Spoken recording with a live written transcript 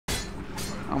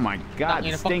Oh my God,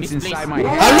 it stinks inside my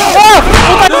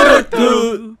head.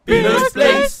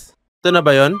 PeenoisePlays. Ito na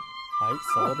ba yun? I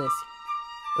saw this.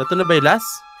 Ito na ba yung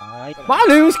last? My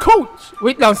name is Coach!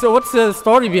 Wait lang, so what's the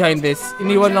story behind this?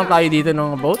 Iniwan lang tayo dito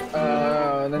ng boat?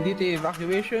 Nandito yung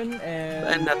evacuation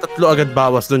and Tatlo agad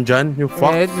bawas dun dyan. Yung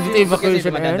fuck. Nandito yung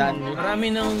evacuation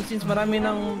and since marami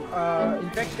ng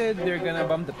infected, they're gonna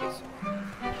bomb the place.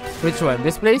 Which one?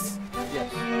 This place?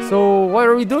 Yes. So, what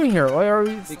are we doing here? Why are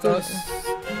we Because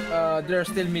there are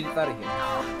still military here.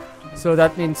 So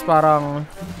that means parang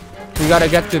we gotta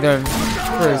get to them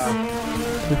first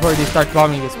before they start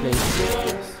bombing this place.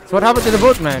 So what happened to the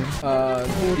boat, man?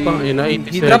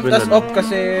 He dropped us off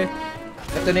kasi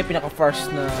ito na yung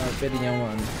pinaka-first na pwede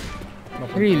niyang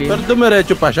Really? Pero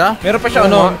dumiretso pa siya? Meron pa siya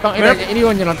ano?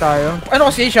 Iniwan niyo lang tayo.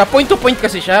 Ano kasi siya? Point to point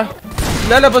kasi siya.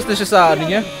 Lalabas na siya sa ano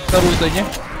niya? Sa ruta niya.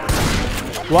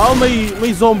 Wow,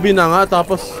 may zombie na nga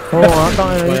tapos... Oo nga,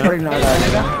 tangina yun pa rin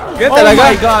naalala. Kaya talaga?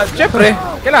 Oh my God! Siyempre,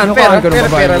 kailangan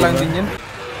pera lang din yan.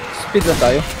 Speed lang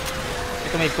tayo.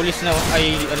 Ito may pulis na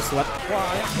ay SWAT.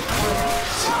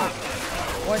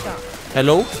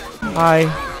 Hello? Hi.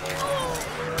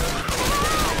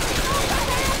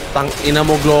 Tang-ina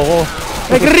mo, Gloko.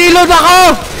 Nag-reload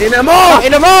ako! Ina mo!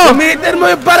 Ina mo! Gamitin mo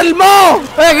yung barrel mo!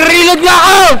 Nag-reload nga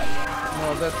ako!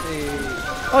 No, that's a...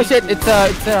 Oh shit, it's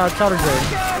a charger.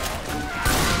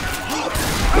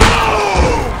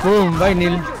 Boom, bye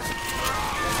Neil.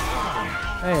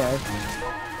 Ay.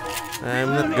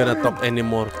 I'm not gonna talk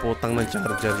anymore. Putang ng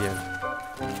charger yan.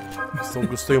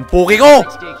 Gusto yung puki ko!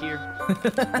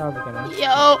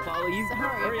 Yo!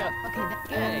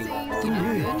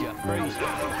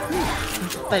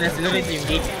 Tayo na sila rin yung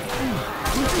gate.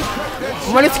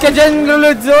 Umalis ka dyan,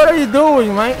 Lulod. What are you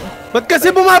doing, Mike? Ba't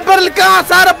kasi bumabaril ka?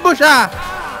 Sa harap mo siya!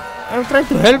 I'm trying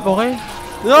to help, okay?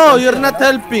 No, you're not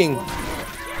helping.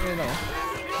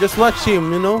 Just watch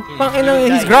him, you know?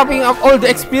 He's grabbing up all the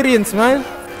experience, man.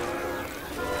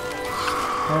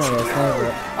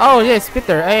 Oh yes,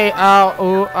 Peter. Hey,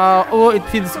 oh, it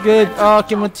feels good.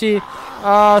 Kimochi.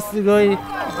 Sugoi.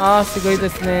 Sugoi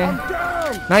desu ne.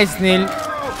 Nice, Neil.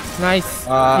 Nice.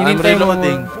 I'm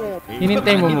reloading.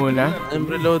 Hinintay mo muna. I'm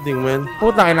reloading, man.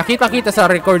 Putang ina, nakita-kita sa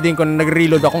recording ko na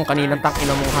nag-reload akong kaninang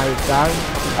tangina mong hype tag.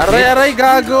 Aray,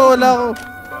 gago. Wala ko.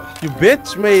 You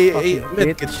bitch, may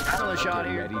bitch.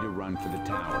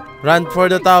 Run for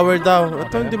the tower daw.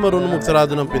 Ito hindi marunong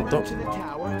magsarado ng pinto.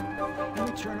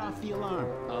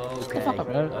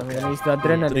 Well, I'm gonna use the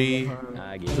adrenaline.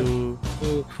 3,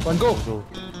 2, 1, go!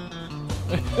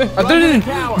 Adrenaline!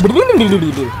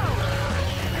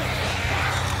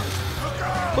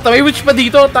 Puta, may witch pa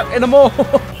dito! Takina mo!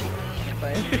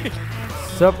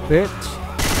 Sup, bitch?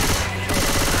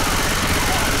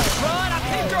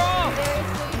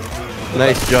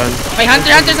 Nice, John. May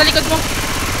hunter sa likod mo!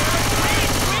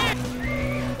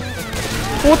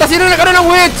 Puta, sino nagkaroon ng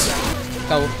witch?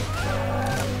 Ikaw.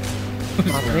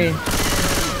 Okay.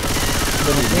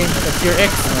 That's your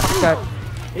ex. That's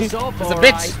a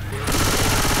bitch!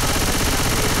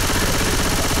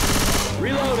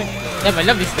 Yeah, I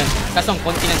love this gun. Kaso ang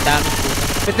konti ng damage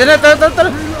po.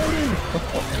 Tara!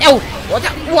 Ew!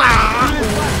 Wow!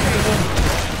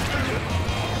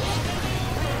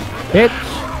 Bitch!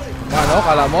 Ano?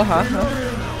 Kala mo, ha?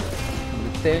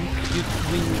 Then, you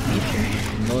win it.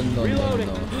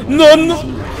 No!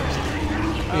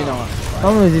 Yun na nga. How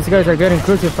many of these guys are getting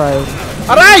crucified?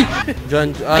 Aray!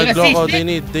 John, Gloko, they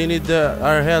need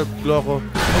our help, Gloko.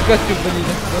 I got you,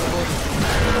 Balina.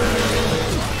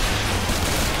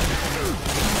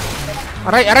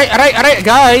 Aray!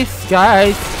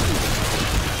 Guys!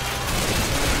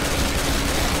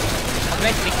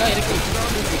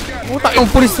 Puta, yung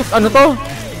pulis, ano to?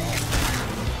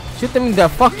 Shoot him in the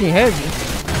fucking head.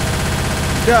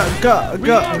 Ga.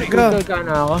 Ka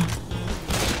na ako.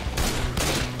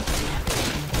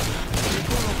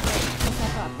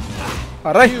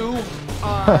 Aray! You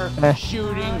are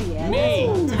shooting me.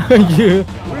 You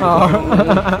are.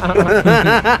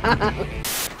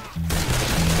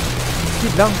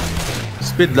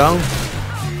 Speed lang.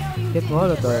 Get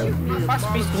molotov.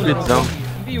 Speed lang.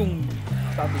 Hindi yung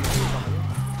sabi yung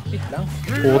speed lang.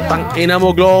 Putang ina mo,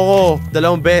 Gloko.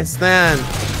 Dalawang beses na yan.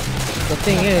 The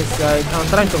thing is, I'm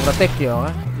trying to protect you,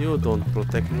 okay? You don't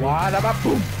protect me. Wala ba?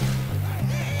 Boom!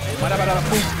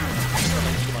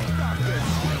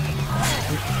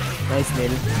 Nice,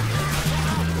 Neil.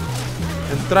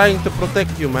 I'm trying to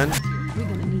protect you, man. We're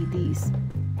gonna need these.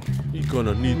 You're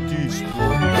gonna need this,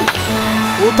 bro.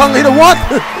 Putang ina, what?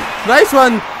 Nice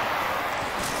one.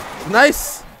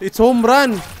 Nice. It's home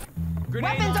run.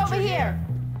 Weapons over here.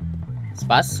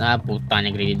 Spas? Puta,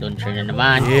 nag-ready launcher na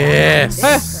naman. Yes.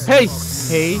 Hey!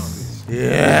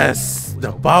 Yes!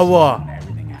 The power!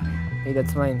 Hey,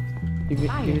 that's mine. Give it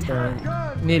to me.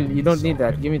 Neil, you don't need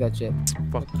that. Give me that shit.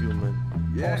 Fuck you, man.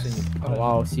 Oh,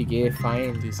 wow, sige,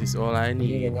 fine. This is all I Sige,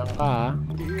 need. ganyan ka,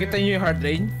 Kita niyo yung hard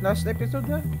rain? Last episode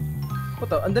ha?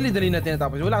 Puto, ang dali-dali natin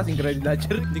natapos. Wala kasing grenade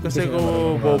launcher. Hindi kasi ko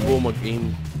bobo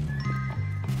mag-aim.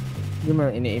 Hindi mo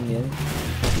ini-aim yan.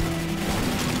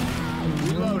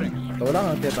 Ito, wala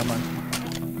nga tiyataman.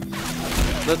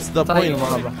 That's the Saka point. yung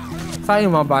mga ba? Saka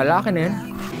yung mga bala, akin na yan.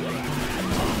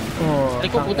 Oh, Ay,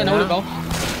 kung puta nahulog ako.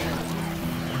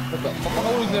 Puto,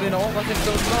 papakahulog na rin ako kasi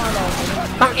ito na ako.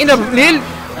 Tangina, Neil!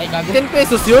 Ay, gago. 10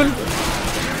 pesos yun!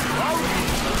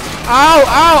 Ow!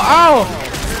 Ow! Ow!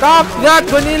 Stop that,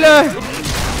 Vanilla!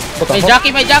 May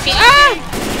jockey! Ah!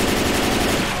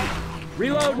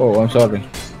 Oh, I'm sorry.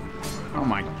 Oh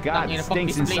my god, Tangina, it fuck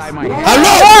stinks this place. inside my head.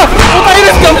 Hello! Puta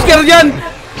yun! Jumpscare dyan!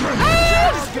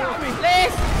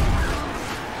 Please!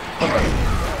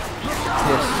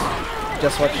 Yes.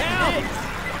 Just watch.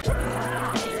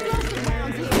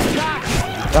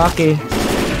 Rocky.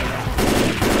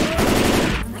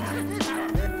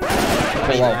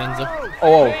 Ay, Lorenzo. Oh,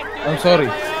 wow. I'm sorry.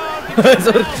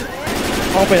 Sorry.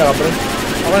 Ako pa yaka, bro.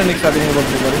 Ako na nagsabi niyo wag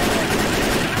mo ba rin.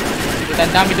 Puta,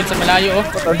 ang dami dun sa malayo, oh.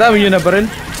 Ang dami nyo na ba rin?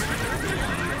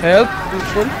 Help?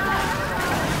 People?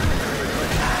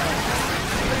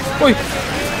 Uy!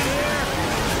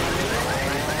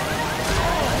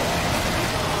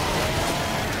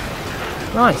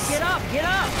 Nice.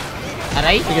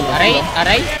 Aray!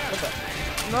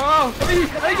 No!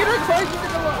 Ay,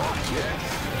 ginagawa!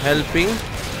 Helping?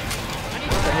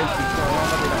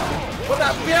 Wala!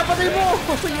 Pinapatay mo!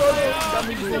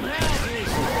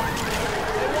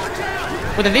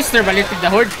 Puta, this turbalite the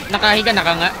horde. Nakahiga,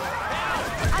 nakanga.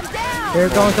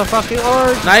 Here comes the fucking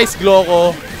orb. Nice,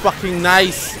 Gloco. Fucking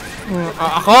nice.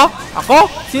 Ako? Ako?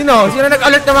 Sino? Sino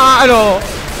nag-alert ng mga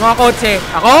mga kotse?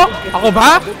 Ako?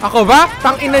 Ako ba?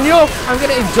 Tangina nyo! I'm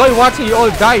gonna enjoy watching you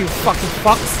all die, you fucking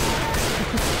fucks.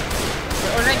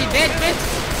 You're already dead, bitch!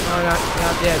 No,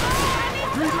 not yet.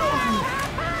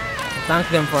 Thank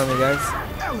them for me, guys.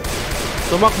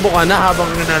 Tumakbo ka na habang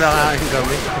nanalakain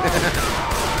kami.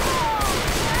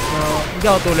 No, hindi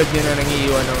ako tulad yun na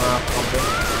nangiiwan ng mga kampo.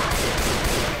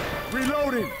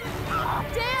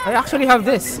 I actually have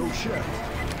this.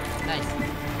 Nice.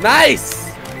 Nice!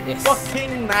 Yes.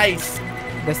 Fucking nice!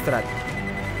 The strat.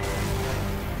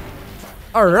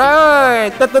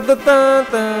 Alright! Kunin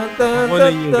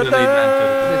yung grenade launcher.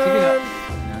 Sige na.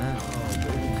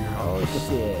 Oh,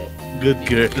 shit. Good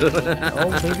girl. Oh,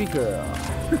 baby girl.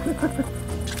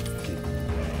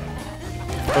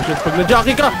 Oh shit, pag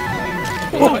na-jockey ka!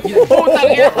 Putang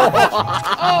ina!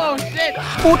 Oh, shit!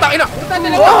 Putang ina! Putang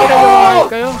ina! Wow!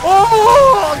 Kayo?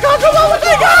 Oh!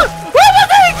 Gagamamatay ka!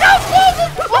 Mamatay ka!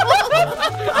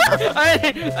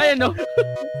 Ay, ano?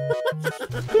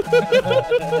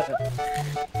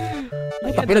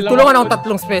 Pinagtulungan akong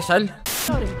tatlong special.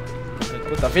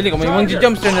 Puta, feeling ko may mga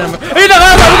jumpscare na naman. Ay,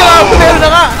 sabi ka nga! Putero na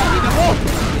nga!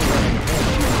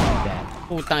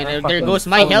 Putang ina, there goes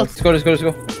my health. Let's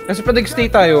go. Kasi pag nag-stay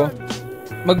tayo,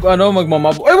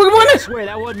 magmamabo. Ay, wag mo na! Swear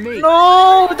that wasn't me.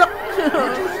 No!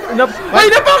 Ay,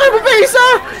 napakay mo pa isa!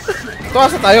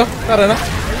 Taas na tayo. Tara na.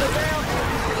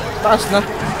 Taas na.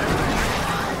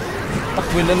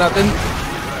 Takwin na natin.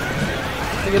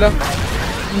 Sige lang.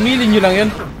 Imilin nyo lang yan.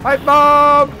 Pipe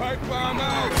bomb!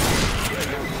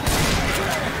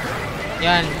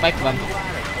 Yan, pipe bomb.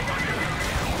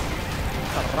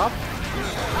 Sarap.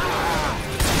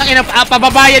 Ang ina,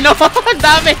 pababayan, no? Ang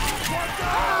dami!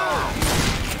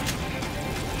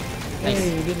 Hey,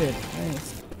 you did it.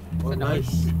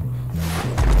 Nice.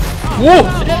 Woo!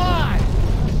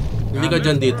 Halika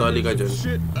dyan dito, halika dyan.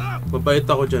 Mabait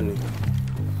ako dyan eh.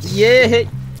 Yeah!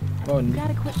 Oh,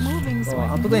 Gotta quit moving so Oh,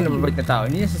 ang totoo yung nababait na tao.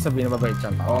 Hindi niya sasabihin na mabait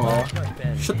siyang tao. Oo.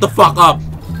 Shut the fuck up!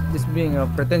 Just being a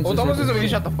pretentious. Puta mo sasabihin,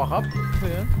 shut the fuck up.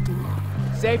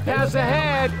 Safe paths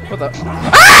ahead. Puta.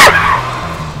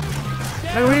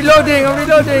 I'm reloading!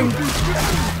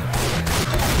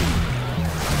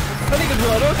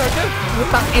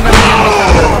 Putang ina mo yan.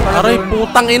 Aray,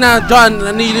 putang ina! John,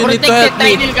 you need to help Protected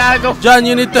me! triangle, gago. John,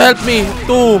 you need to help me!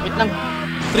 2, Wait lang.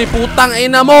 3, putang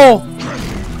ina mo!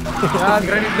 Yan,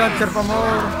 grenade launcher pa mo.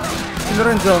 Si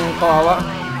Lorenzo ang kawawa.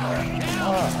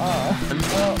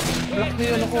 Black na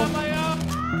yun ako.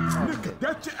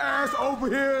 Get your ass over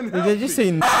here and Did I just say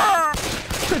no?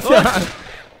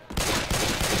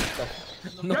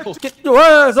 Get your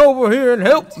ass over here and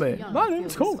help me. My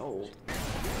name's Cole.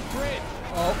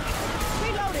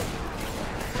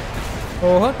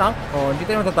 Oh, ha? Tank? Oh, hindi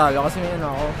tayo matatalo kasi may ano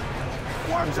ako.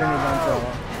 May grenade launcher ako.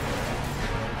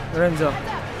 Lorenzo.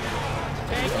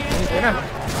 Ayun na.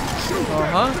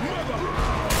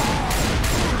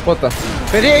 Puta.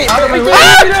 Pwede, may way.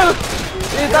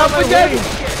 tapos dyan!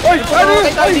 Oy! Ano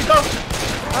yun? Tayo dito.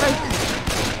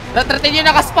 Natratin nyo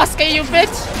nakaspas kayo yung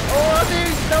bitch!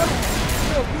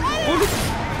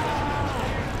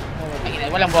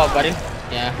 Walang buwag pa rin.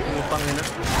 Yeah.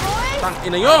 Tang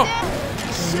ina nyo!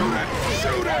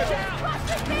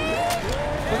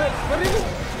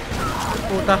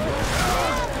 Puta.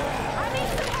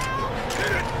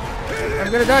 I'm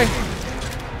gonna die.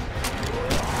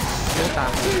 Puta.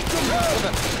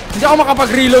 Hindi ako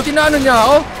makapag-reload. Tinaano niya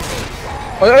ako.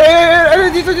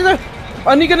 Ay, dito.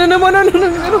 Ani ka na naman, ano?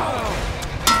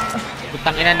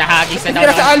 Putang ina, nahagis na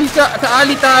Tira daw. sa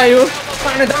ali tayo.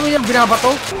 Parang nadami niyang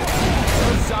binabato.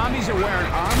 Those zombies are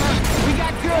wearing armor. We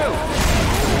got goo.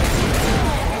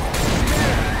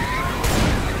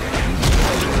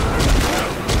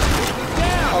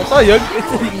 Oh, sayang.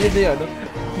 Yun na yan, no?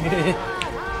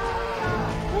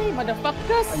 Ay,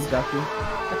 motherfuckers! Ay, Jackie.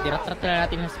 Tira-trata na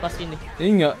natin yung spas yun eh.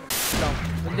 Yun nga.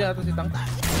 Nandiyan nato si Tang.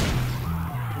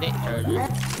 Hindi, charger.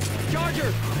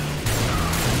 Charger.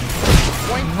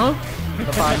 Huh?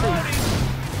 Napasa eh.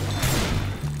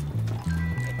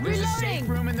 There's a safe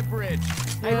room in the bridge.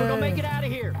 Hey, we're gonna make it out of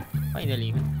here.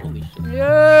 Finally, man. Holy shit.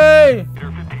 Yay!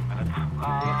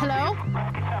 Hello?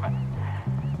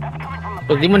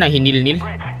 So, di mo na hinil-nil?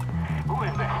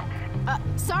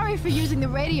 Sorry for using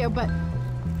the radio, but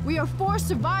we are 4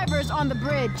 survivors on the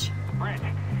bridge.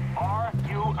 Are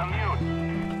you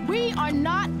immune? We are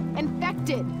not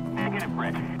infected. Negative,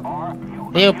 Bridge. Are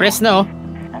you? Leo, press na oh.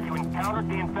 Have you encountered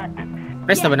the infected?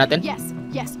 Press na ba natin?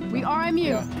 Yes, we are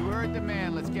immune. You heard the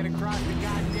man. Let's get across the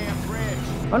goddamn bridge.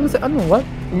 What?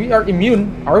 We are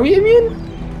immune. Are we immune?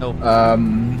 No.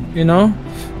 You know?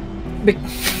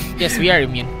 Yes, we are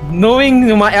immune. Knowing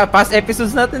yung mga past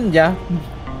episodes natin, yeah.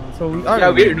 So we are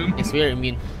immune. Yes, we are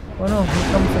immune. Oh no, here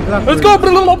comes the black. Let's go! Let's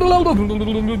move.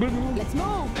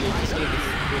 Let's do this.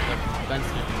 Guns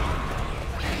na.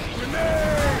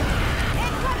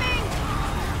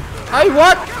 Ay,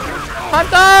 what?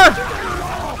 Hunter!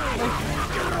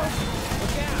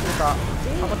 Puta.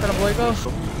 Ako talaga buhay ko.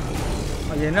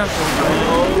 Ayan na.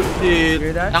 Oh shit!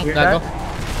 Hear that? Tank Hear gago.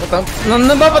 that?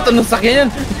 Nababato ng sakyan yan.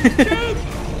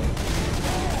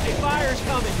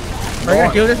 Are you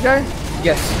gonna kill this guy?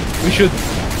 Yes, we should.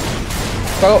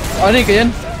 So, ano ka yan?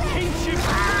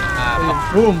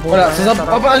 Boom. Wala,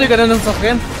 papaano ka na ng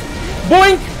sakyan?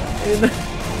 Boink!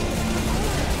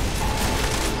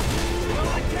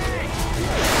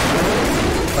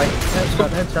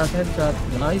 Headshot.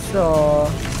 Nice.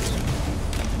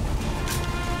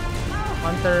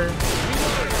 Hunter.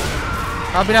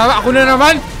 Sabi na, ako na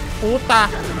naman! Puta!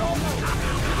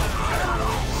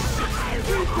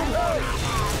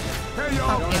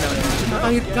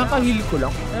 Kakahil ko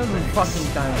lang. Every fucking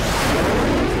time.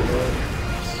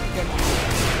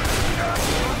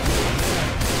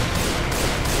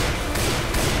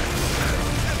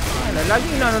 Lagi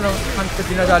inano ng hunter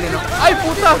dinadali ng... Ay,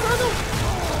 puta!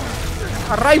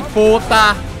 Aray,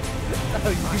 puta!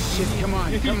 Come on.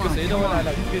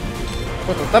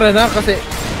 Puto, tara na kasi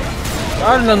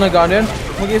saan lang nag-ano yan?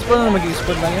 Mag-i-spawn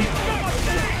lang yan.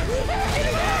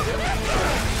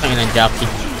 Ang ng Jackie.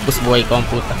 Bus buhay ko ang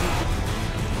puta.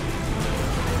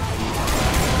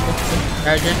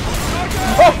 Charger.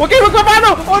 Oh! Huwag kayo magpapano!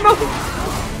 Oh no!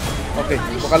 Okay,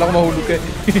 baka lang mahulog kayo.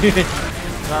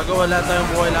 Gago, wala tayong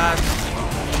buhay lahat.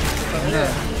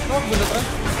 Oh, gulo tara.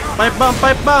 Pipe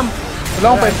bomb! Wala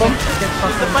akong pipe bomb.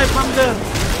 There's a pipe bomb there.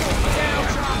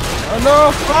 Ano?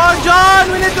 Oh, John!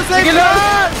 We need to save Sige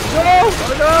lang! John!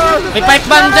 No! May pipe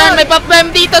bomb dyan! May pipe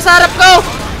bomb dito sa harap ko!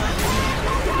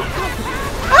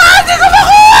 Hindi ko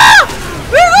makuha!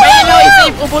 May ilaw,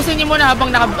 i-save. Ubusin niyo muna habang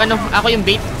ako yung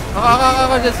bait.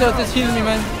 Ako, just heal me,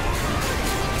 man.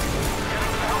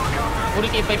 Uri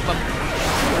kayo pipe bomb.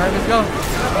 Alright, let's go.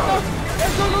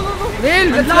 Neil,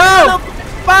 let's go!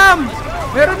 Bam!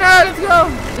 Meron na, let's go!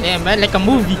 Yeah man, like a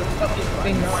movie.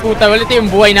 Puta, ulit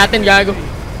yung buhay natin, gago.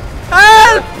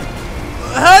 Help!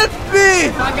 Help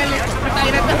me!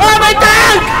 Oh my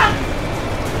God!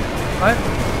 What?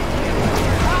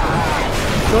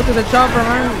 Go to the chopper,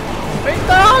 man. Wait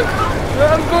lang!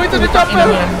 I'm going to the chopper!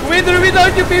 With or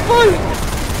without you people!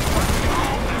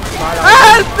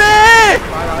 Help me!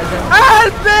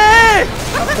 Help me!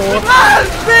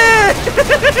 Help me!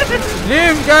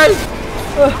 Live, guys!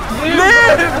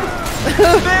 Live!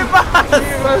 Leave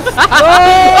us!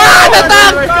 Ah!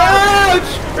 Natak!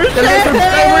 The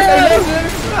subscribers, I love you!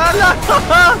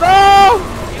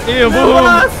 Yeah, Leave boom!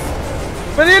 us!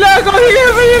 Manila! Go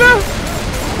here! Manila!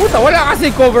 Puta, wala kasi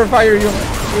cover fire yung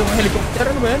helicopter.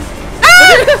 Ano ba yan?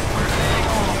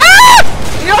 Ah!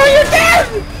 Yo, you're dead!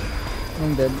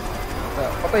 I'm dead.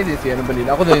 Patay din siya ng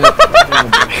balila. Ako din.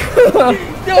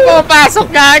 Hindi ko pumapasok,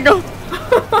 gago.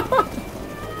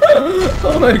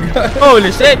 Oh my god. Holy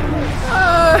shit.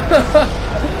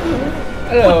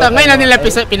 Ano? Puta, ngayon na nila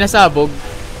pinasabog.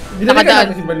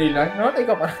 Nakadaan si Vanilla. Namatay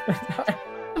ka pa.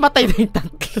 Namatay na yung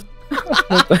tatlo.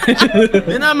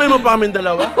 Dinamay mo pa kami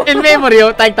dalawa. In memory,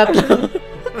 oh, tayong tatlo.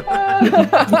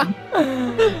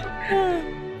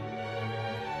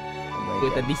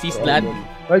 Puta, deceased lad.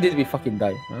 Why did we fucking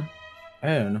die? Huh?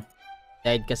 I don't know.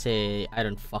 Died kasi, I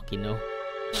don't fucking know.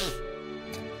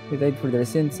 We died for their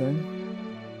sins, man.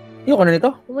 Yung na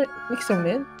nito? Next time na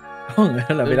yan? Oo nga,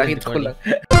 pinakita ko lang.